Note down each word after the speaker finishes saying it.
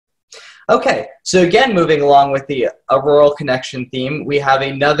Okay, so again, moving along with the auroral connection theme, we have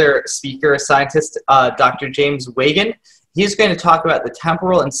another speaker, a scientist, Dr. James Weygand. He's going to talk about the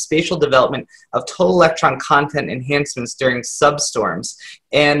temporal and spatial development of total electron content enhancements during substorms.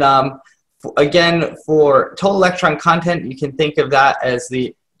 And again, for total electron content, you can think of that as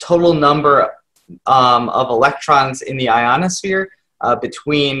the total number of electrons in the ionosphere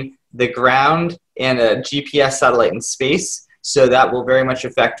between the ground and a GPS satellite in space. So that will very much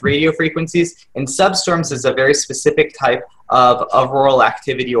affect radio frequencies. And substorms is a very specific type of auroral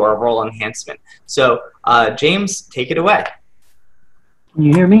activity or auroral enhancement. So James, take it away. Can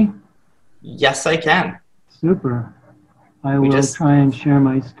you hear me? Yes, I can. Super. I will try and share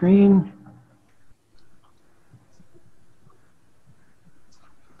my screen.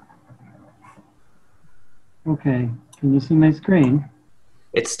 Okay, can you see my screen?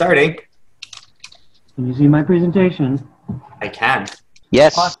 It's starting. Can you see my presentation? I can.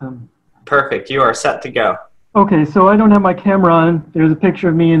 Yes. Awesome. Perfect. You are set to go. Okay, so I don't have my camera on. There's a picture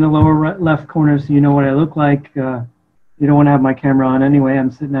of me in the lower left corner, so you know what I look like. You don't want to have my camera on anyway.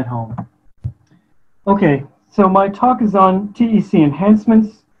 I'm sitting at home. Okay, so my talk is on TEC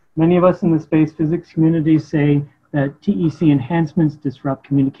enhancements. Many of us in the space physics community say that TEC enhancements disrupt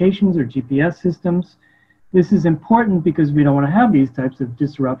communications or GPS systems. This is important because we don't want to have these types of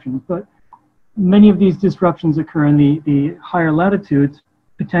disruptions, but many of these disruptions occur in the higher latitudes,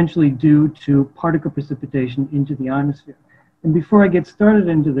 potentially due to particle precipitation into the ionosphere. And before I get started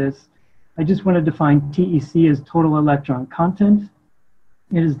into this, I just want to define TEC as total electron content.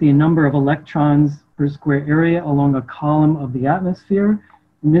 It is the number of electrons per square area along a column of the atmosphere.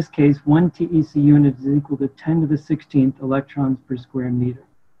 In this case, 1 TEC unit is equal to 10 to the 16th electrons per square meter.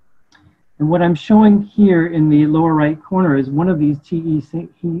 And what I'm showing here in the lower right corner is one of these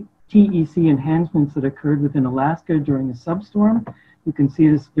TEC enhancements that occurred within Alaska during a substorm. You can see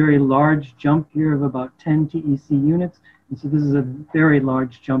this very large jump here of about 10 TEC units. And so this is a very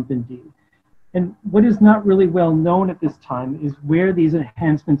large jump indeed. And what is not really well known at this time is where these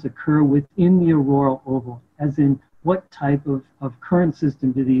enhancements occur within the auroral oval, as in what type of current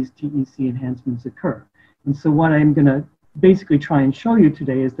system do these TEC enhancements occur. And so what I'm going to basically try and show you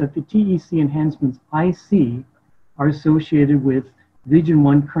today is that the TEC enhancements I see are associated with region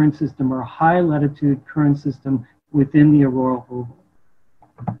 1 current system or high latitude current system within the auroral oval.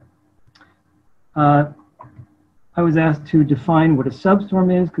 I was asked to define what a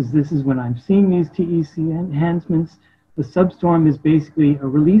substorm is because this is when I'm seeing these TEC enhancements. The substorm is basically a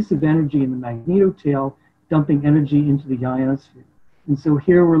release of energy in the magnetotail, dumping energy into the ionosphere. And so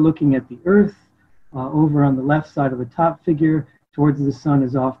here we're looking at the Earth. Over on the left side of the top figure, towards the sun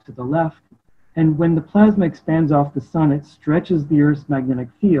is off to the left. And when the plasma expands off the sun, it stretches the Earth's magnetic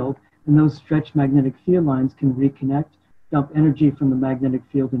field, and those stretched magnetic field lines can reconnect, dump energy from the magnetic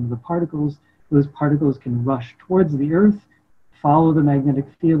field into the particles. Those particles can rush towards the Earth, follow the magnetic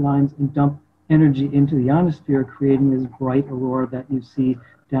field lines, and dump energy into the ionosphere, creating this bright aurora that you see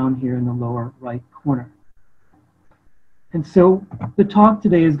down here in the lower right corner. And so the talk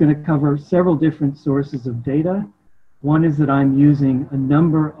today is going to cover several different sources of data. One is that I'm using a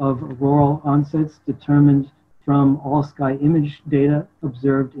number of auroral onsets determined from all-sky image data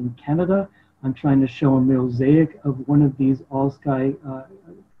observed in Canada. I'm trying to show a mosaic of one of these all-sky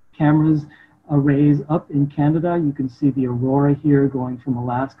cameras arrays up in Canada. You can see the aurora here going from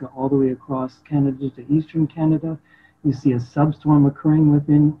Alaska all the way across Canada to eastern Canada. You see a substorm occurring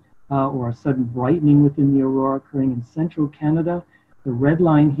within or a sudden brightening within the aurora occurring in central Canada. The red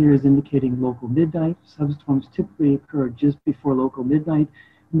line here is indicating local midnight. Substorms typically occur just before local midnight.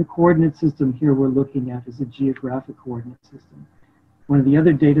 And the coordinate system here we're looking at is a geographic coordinate system. One of the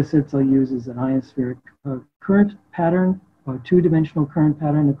other data sets I'll use is an ionospheric current pattern, a two-dimensional current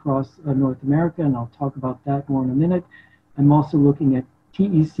pattern across North America, and I'll talk about that more in a minute. I'm also looking at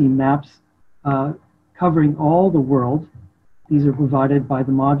TEC maps covering all the world. These are provided by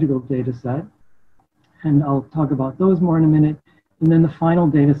the modular data set, and I'll talk about those more in a minute. And then the final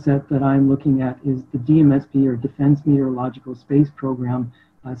data set that I'm looking at is the DMSP, or Defense Meteorological Space Program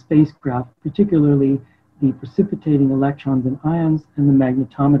spacecraft, particularly the precipitating electrons and ions and the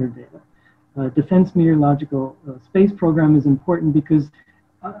magnetometer data. Defense Meteorological Space Program is important because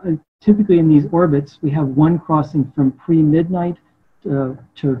typically in these orbits, we have one crossing from pre-midnight from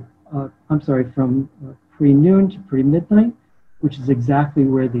pre-noon to pre-midnight, which is exactly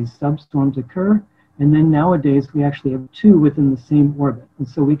where these substorms occur. And then nowadays, we actually have two within the same orbit. And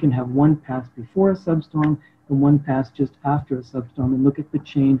so we can have one pass before a substorm and one pass just after a substorm and look at the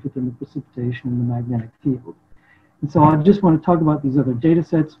change within the precipitation in the magnetic field. And so I just want to talk about these other data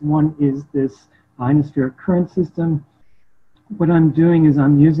sets. One is this ionospheric current system. what I'm doing is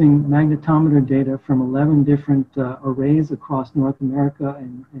I'm using magnetometer data from 11 different arrays across North America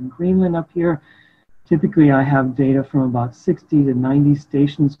and Greenland up here. Typically, I have data from about 60 to 90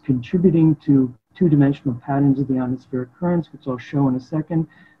 stations contributing to two-dimensional patterns of the ionospheric currents, which I'll show in a second,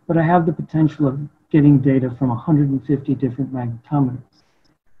 but I have the potential of getting data from 150 different magnetometers.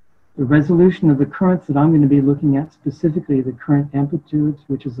 The resolution of the currents that I'm going to be looking at, specifically the current amplitudes,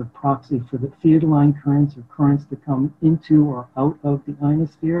 which is a proxy for the theodolite currents or currents that come into or out of the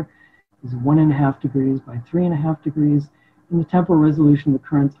ionosphere, is 1.5 degrees by 3.5 degrees. And the temporal resolution of the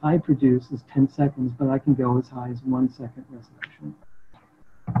currents I produce is 10 seconds, but I can go as high as 1 second resolution.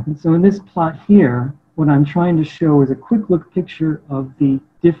 And so in this plot here, what I'm trying to show is a quick look picture of the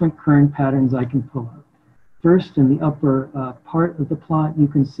different current patterns I can pull out. First, in the upper part of the plot, you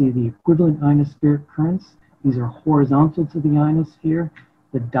can see the equivalent ionospheric currents. These are horizontal to the ionosphere.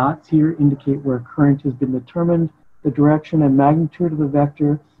 The dots here indicate where current has been determined. The direction and magnitude of the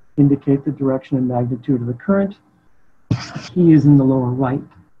vector indicate the direction and magnitude of the current. Key is in the lower right.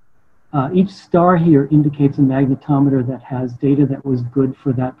 Each star here indicates a magnetometer that has data that was good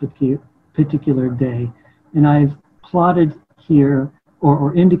for that particular day. And I've plotted here,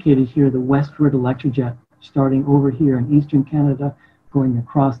 or indicated here, the westward electrojet starting over here in eastern Canada, going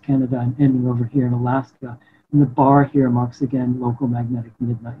across Canada and ending over here in Alaska. And the bar here marks again local magnetic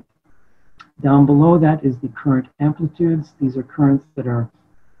midnight. Down below that is the current amplitudes. These are currents that are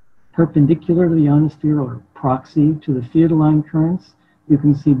perpendicular to the ionosphere or proxy to the theodolite currents. You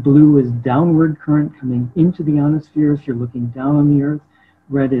can see blue is downward current coming into the ionosphere if you're looking down on the Earth.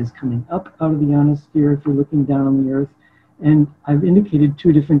 Red is coming up out of the ionosphere if you're looking down on the Earth. And I've indicated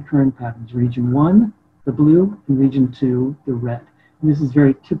two different current patterns, region 1, the blue, and region 2, the red. And this is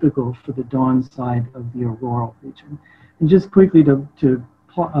very typical for the dawn side of the auroral region. And just quickly to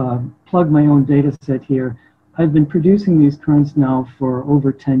plug my own data set here, I've been producing these currents now for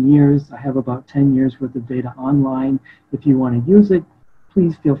over 10 years. I have about 10 years worth of data online. If you want to use it,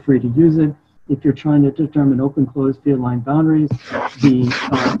 please feel free to use it. If you're trying to determine open-closed field line boundaries, the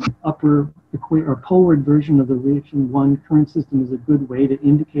upper or poleward version of the region 1 current system is a good way to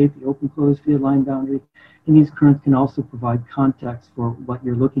indicate the open-closed field line boundary. And these currents can also provide context for what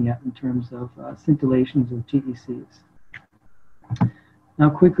you're looking at in terms of scintillations or TECs. Now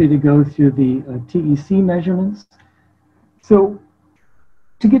quickly to go through the TEC measurements. So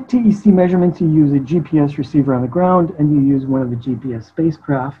to get TEC measurements, you use a GPS receiver on the ground and you use one of the GPS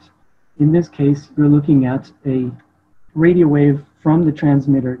spacecraft. In this case, you're looking at a radio wave from the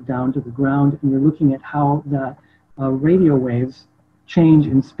transmitter down to the ground, and you're looking at how that radio waves change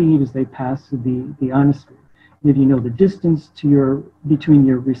in speed as they pass through the ionosphere. And if you know the distance between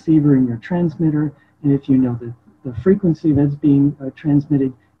your receiver and your transmitter, and if you know the frequency that's being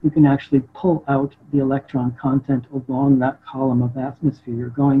transmitted, you can actually pull out the electron content along that column of atmosphere you're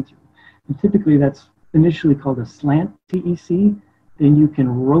going through. And typically that's initially called a slant TEC. Then you can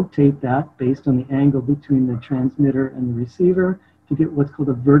rotate that based on the angle between the transmitter and the receiver to get what's called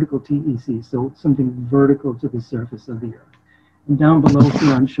a vertical TEC, so something vertical to the surface of the Earth. And down below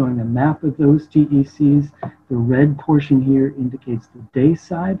here, I'm showing a map of those TECs. The red portion here indicates the day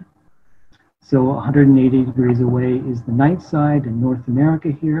side. So 180 degrees away is the night side in North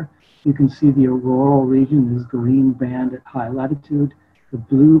America here. You can see the auroral region is green band at high latitude. The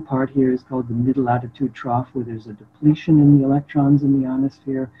blue part here is called the mid-latitude trough, where there's a depletion in the electrons in the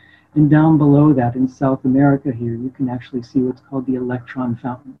ionosphere. And down below that in South America here, you can actually see what's called the electron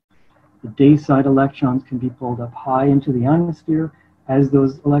fountain. The day side electrons can be pulled up high into the ionosphere. As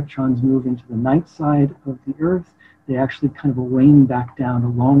those electrons move into the night side of the Earth, they actually kind of wane back down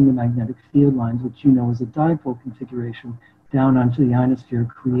along the magnetic field lines, which you know is a dipole configuration, down onto the ionosphere,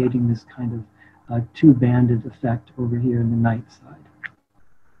 creating this kind of two-banded effect over here in the night side.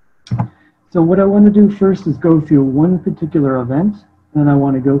 So what I want to do first is go through one particular event, then I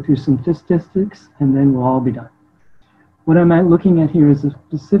want to go through some statistics, and then we'll all be done. What I'm looking at here is a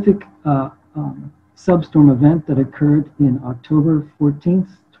specific substorm event that occurred in October 14th,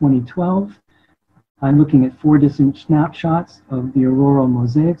 2012. I'm looking at 4 different snapshots of the auroral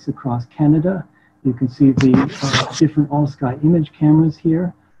mosaics across Canada. You can see the different all-sky image cameras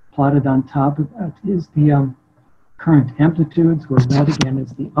here. Plotted on top of that is the current amplitudes, where red again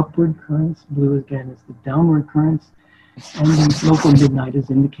is the upward currents, blue again is the downward currents, and the local midnight is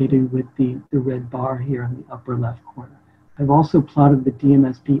indicated with the red bar here in the upper left corner. I've also plotted the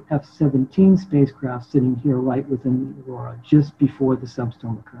DMSP F-17 spacecraft sitting here right within the aurora, just before the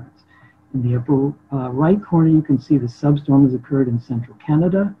substorm occurrence. In the upper right corner, you can see the substorm has occurred in central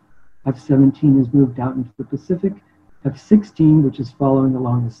Canada. F-17 has moved out into the Pacific. F16, which is following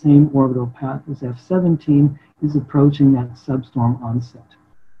along the same orbital path as F17, is approaching that substorm onset.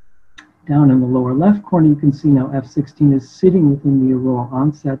 Down in the lower left corner, you can see now F16 is sitting within the auroral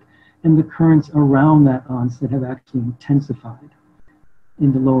onset, and the currents around that onset have actually intensified.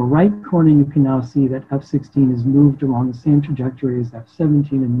 In the lower right corner, you can now see that F16 has moved along the same trajectory as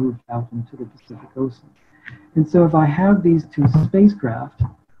F17 and moved out into the Pacific Ocean. And so if I have these two spacecraft,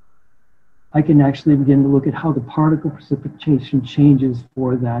 I can actually begin to look at how the particle precipitation changes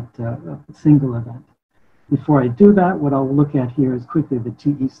for that single event. Before I do that, what I'll look at here is quickly the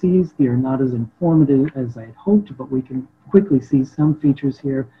TECs. They are not as informative as I had hoped, but we can quickly see some features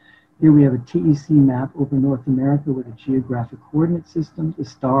here. Here we have a TEC map over North America with a geographic coordinate system. The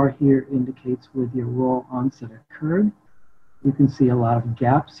star here indicates where the auroral onset occurred. You can see a lot of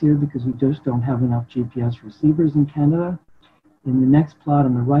gaps here because we just don't have enough GPS receivers in Canada. In the next plot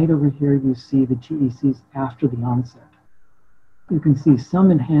on the right over here, you see the TECs after the onset. You can see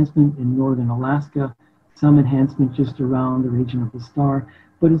some enhancement in northern Alaska, some enhancement just around the region of the star,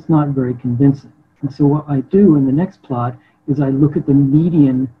 but it's not very convincing. And so what I do in the next plot is I look at the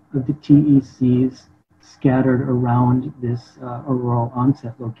median of the TECs scattered around this auroral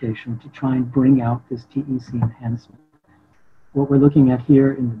onset location to try and bring out this TEC enhancement. What we're looking at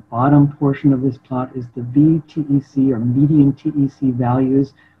here in the bottom portion of this plot is the VTEC or median TEC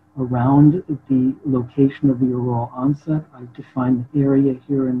values around the location of the auroral onset. I've defined the area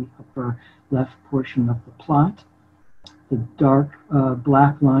here in the upper left portion of the plot. The dark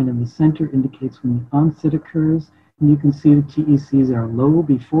black line in the center indicates when the onset occurs, and you can see the TECs are low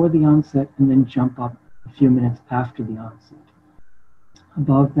before the onset and then jump up a few minutes after the onset.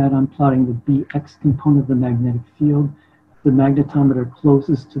 Above that, I'm plotting the BX component of the magnetic field, the magnetometer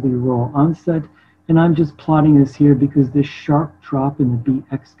closest to the auroral onset, and I'm just plotting this here because this sharp drop in the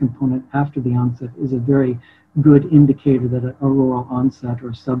BX component after the onset is a very good indicator that an auroral onset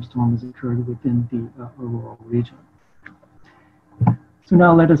or substorm has occurred within the auroral region. So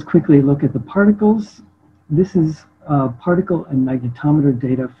now let us quickly look at the particles. This is particle and magnetometer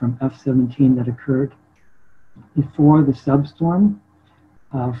data from F17 that occurred before the substorm.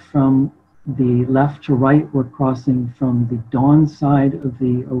 From the left to right, we're crossing from the dawn side of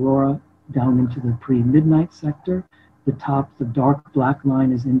the aurora down into the pre-midnight sector. The top, the dark black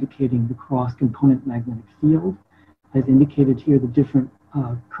line is indicating the cross-component magnetic field. I've indicated here the different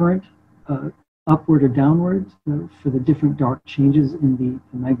current, upward or downward, for the different dark changes in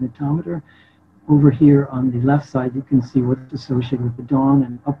the magnetometer. Over here on the left side, you can see what's associated with the dawn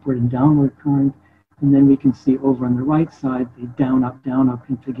and upward and downward current. And then we can see over on the right side, the down-up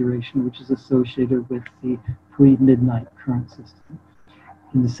configuration, which is associated with the pre-midnight current system.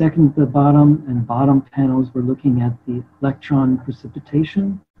 In the second, the bottom and bottom panels, we're looking at the electron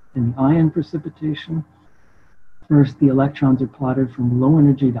precipitation and the ion precipitation. First, the electrons are plotted from low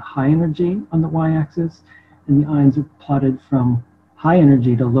energy to high energy on the y-axis, and the ions are plotted from high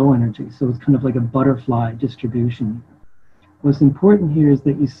energy to low energy. So it's kind of like a butterfly distribution. What's important here is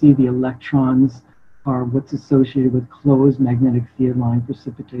that you see the electrons are what's associated with closed magnetic field line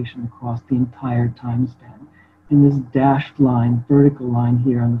precipitation across the entire time span. And this dashed line, vertical line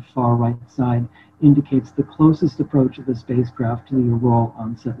here on the far right side, indicates the closest approach of the spacecraft to the auroral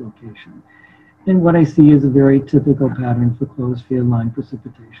onset location. And what I see is a very typical pattern for closed field line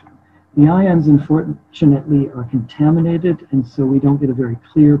precipitation. The ions, unfortunately, are contaminated, and so we don't get a very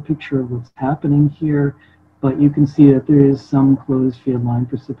clear picture of what's happening here, but you can see that there is some closed field line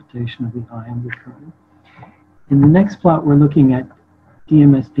precipitation of the ions occurring. In the next plot, we're looking at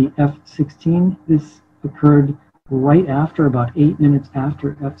DMSP F16. This occurred right after, about 8 minutes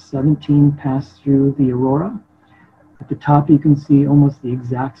after F17 passed through the aurora. At the top, you can see almost the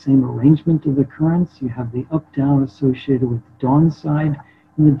exact same arrangement of the currents. You have the up-down associated with the dawn side,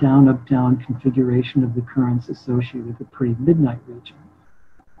 and the down-up-down configuration of the currents associated with the pre-midnight region.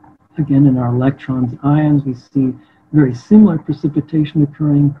 Again, in our electrons, ions, we see very similar precipitation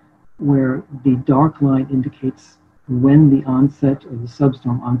occurring where the dark line indicates when the onset or the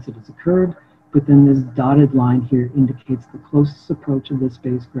substorm onset has occurred, but then this dotted line here indicates the closest approach of the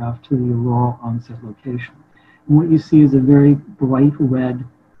spacecraft to the auroral onset location. And what you see is a very bright red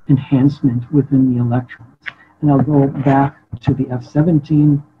enhancement within the electrons. And I'll go back to the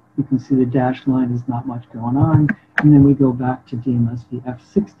F17. You can see the dashed line is not much going on. And then we go back to DMSP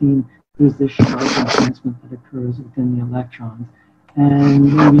F16. There's this sharp enhancement that occurs within the electrons.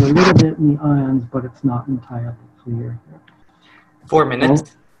 And maybe a little bit in the ions, but it's not entirely clear here. 4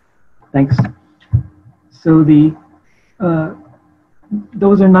 minutes. Well, thanks. So the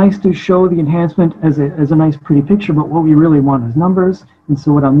those are nice to show the enhancement as a nice pretty picture, but what we really want is numbers. And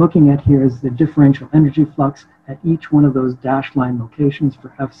so what I'm looking at here is the differential energy flux at each one of those dashed line locations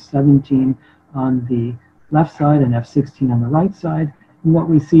for F17 on the left side and F16 on the right side. And what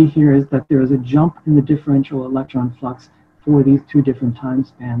we see here is that there is a jump in the differential electron flux for these two different time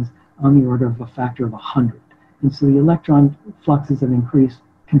spans on the order of a factor of 100. And so the electron fluxes have increased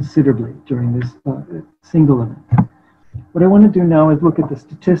considerably during this single event. What I want to do now is look at the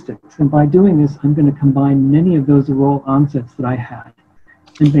statistics, and by doing this, I'm going to combine many of those auroral onsets that I had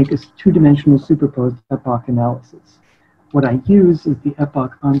and make a two-dimensional superposed epoch analysis. What I use is the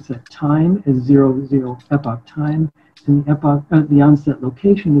epoch onset time as 0, 0 epoch time, and the onset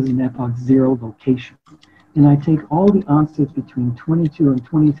location is an epoch 0 location. And I take all the onsets between 22 and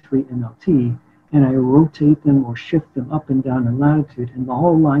 23 MLT, and I rotate them or shift them up and down in latitude, and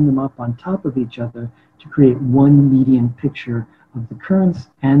I'll line them up on top of each other to create one median picture of the currents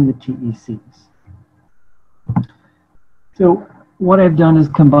and the TECs. So what I've done is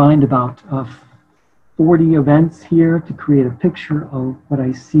combined about 40 events here to create a picture of what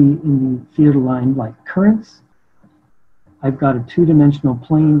I see in the field line like currents. I've got a two-dimensional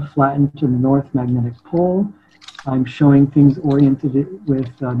plane flattened to the north magnetic pole. I'm showing things oriented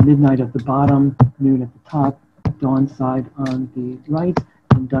with midnight at the bottom, noon at the top, dawn side on the right,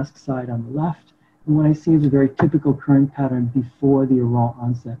 and dusk side on the left. And what I see is a very typical current pattern before the auroral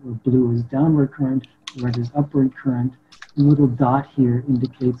onset, where blue is downward current, red is upward current. The little dot here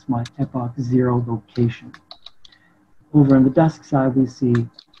indicates my epoch 0 location. Over on the dusk side, we see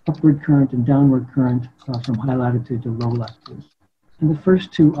upward current and downward current from high latitude to low latitude. And the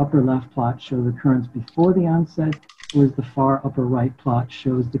first two upper left plots show the currents before the onset, whereas the far upper right plot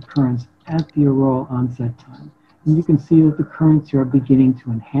shows the currents at the auroral onset time. And you can see that the currents here are beginning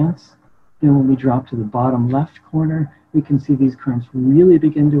to enhance. Then when we drop to the bottom left corner, we can see these currents really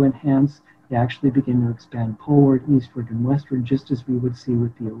begin to enhance. They actually begin to expand poleward, eastward, and westward, just as we would see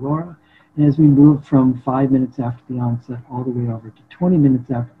with the aurora. And as we move from 5 minutes after the onset all the way over to 20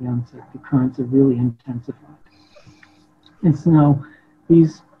 minutes after the onset, the currents have really intensified. And so now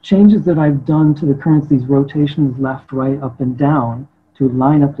these changes that I've done to the currents, these rotations left, right, up, and down to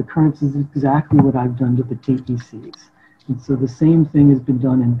line up the currents is exactly what I've done to the TECs. And so the same thing has been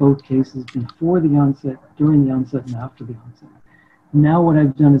done in both cases before the onset, during the onset, and after the onset. Now what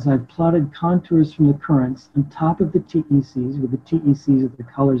I've done is I've plotted contours from the currents on top of the TECs, with the TECs of the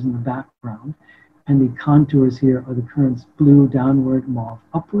colors in the background, and the contours here are the currents blue downward, mauve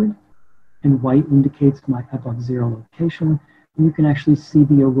upward, and white indicates my epoch 0 location. And you can actually see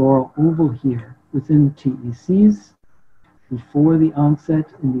the auroral oval here within the TECs before the onset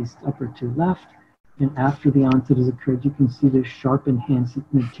in these upper two left, and after the onset has occurred, you can see this sharp enhancement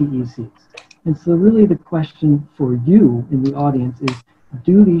in the TECs. And so really the question for you in the audience is,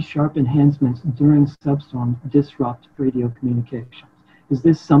 do these sharp enhancements during substorms disrupt radio communications? Is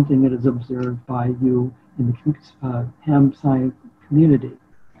this something that is observed by you in the HamSCI community?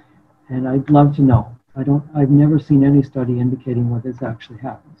 And I'd love to know. I've never seen any study indicating where this actually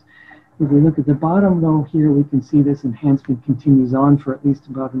happens. If we look at the bottom though, here we can see this enhancement continues on for at least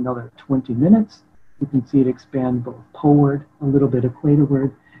about another 20 minutes. You can see it expand both poleward, a little bit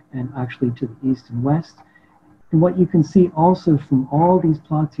equatorward, and actually to the east and west. And what you can see also from all these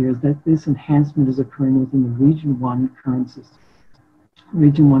plots here is that this enhancement is occurring within the region 1 current system.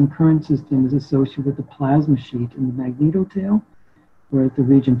 Region 1 current system is associated with the plasma sheet in the magnetotail, whereas the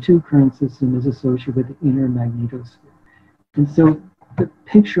region 2 current system is associated with the inner magnetosphere. And so the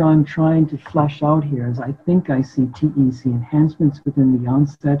picture I'm trying to flesh out here is I think I see TEC enhancements within the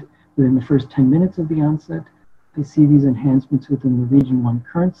onset, within the first 10 minutes of the onset. I see these enhancements within the region 1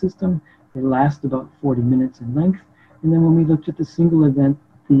 current system. They last about 40 minutes in length. And then when we looked at the single event,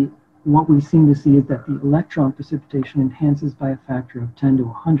 what we seem to see is that the electron precipitation enhances by a factor of 10 to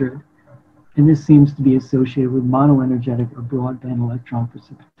 100. And this seems to be associated with monoenergetic or broadband electron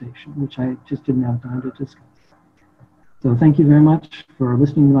precipitation, which I just didn't have time to discuss. So thank you very much for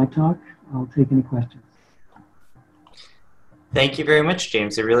listening to my talk. I'll take any questions. Thank you very much,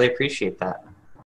 James. I really appreciate that.